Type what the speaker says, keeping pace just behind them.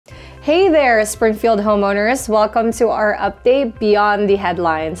Hey there, Springfield homeowners. Welcome to our update Beyond the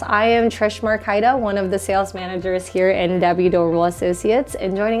Headlines. I am Trish Markaida, one of the sales managers here in Doğrul Associates,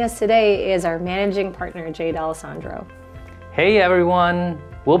 and joining us today is our managing partner, Jay D'Alessandro. Hey everyone.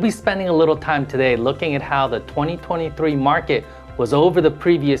 We'll be spending a little time today looking at how the 2023 market was over the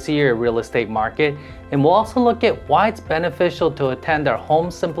previous year real estate market, and we'll also look at why it's beneficial to attend our Home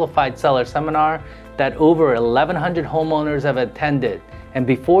Simplified Seller Seminar that over 1,100 homeowners have attended. And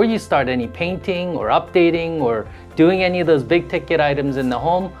before you start any painting or updating or doing any of those big ticket items in the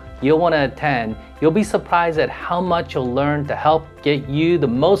home, you'll want to attend. You'll be surprised at how much you'll learn to help get you the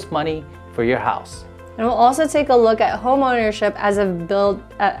most money for your house. And we'll also take a look at homeownership as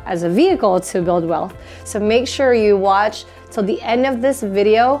a vehicle to build wealth. So make sure you watch till the end of this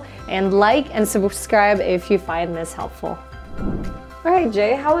video and like and subscribe if you find this helpful. All right,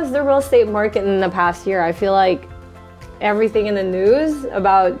 Jay, how was the real estate market in the past year? I feel like everything in the news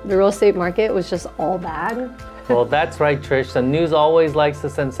about the real estate market was just all bad. Well, that's right, Trish. The news always likes to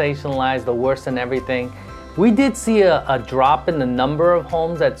sensationalize the worst in everything. We did see a drop in the number of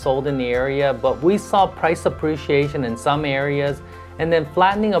homes that sold in the area, but we saw price appreciation in some areas and then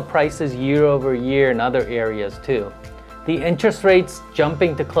flattening of prices year over year in other areas too. The interest rates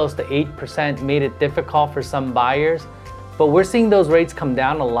jumping to close to 8% made it difficult for some buyers, but we're seeing those rates come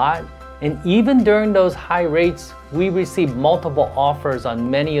down a lot. And even during those high rates, we received multiple offers on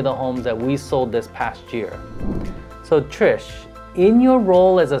many of the homes that we sold this past year. So Trish, in your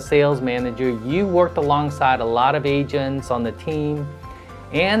role as a sales manager, you worked alongside a lot of agents on the team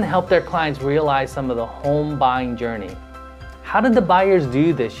and helped their clients realize some of the home buying journey. How did the buyers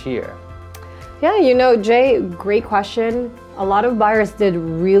do this year? Yeah, you know, Jay, great question. A lot of buyers did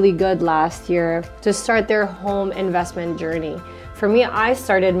really good last year to start their home investment journey. For me, I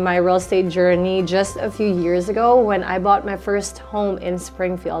started my real estate journey just a few years ago when I bought my first home in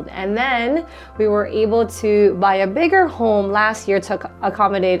Springfield. And then we were able to buy a bigger home last year to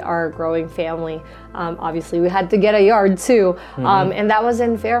accommodate our growing family. Obviously, we had to get a yard too, and that was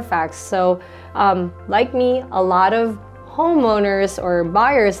in Fairfax. So like me, a lot of homeowners or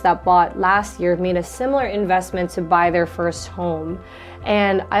buyers that bought last year made a similar investment to buy their first home.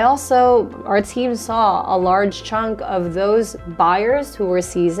 And our team saw a large chunk of those buyers who were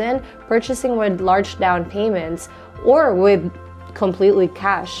seasoned purchasing with large down payments or with completely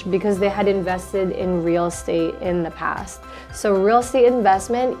cash because they had invested in real estate in the past. So real estate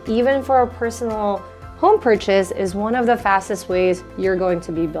investment, even for a personal home purchase, is one of the fastest ways you're going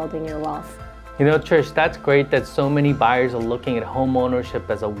to be building your wealth. You know, Trish, that's great that so many buyers are looking at home ownership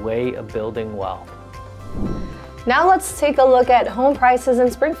as a way of building wealth. Now let's take a look at home prices in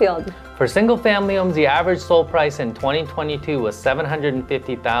Springfield. For single family homes, the average sold price in 2022 was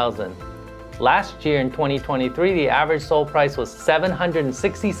 $750,000. Last year in 2023, the average sold price was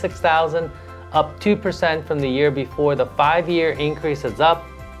 $766,000, up 2% from the year before. The 5-year increase is up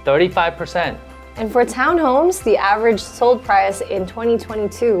 35%. And for townhomes, the average sold price in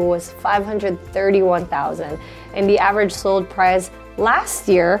 2022 was $531,000, and the average sold price last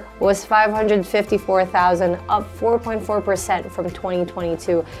year was $554,000, up 4.4% from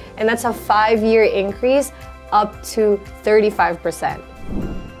 2022. And that's a 5-year increase, up to 35%.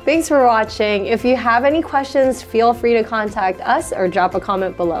 Thanks for watching. If you have any questions, feel free to contact us or drop a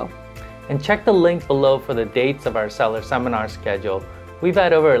comment below. And check the link below for the dates of our seller seminar schedule. We've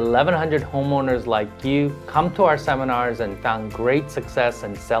had over 1,100 homeowners like you come to our seminars and found great success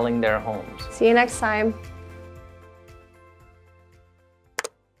in selling their homes. See you next time.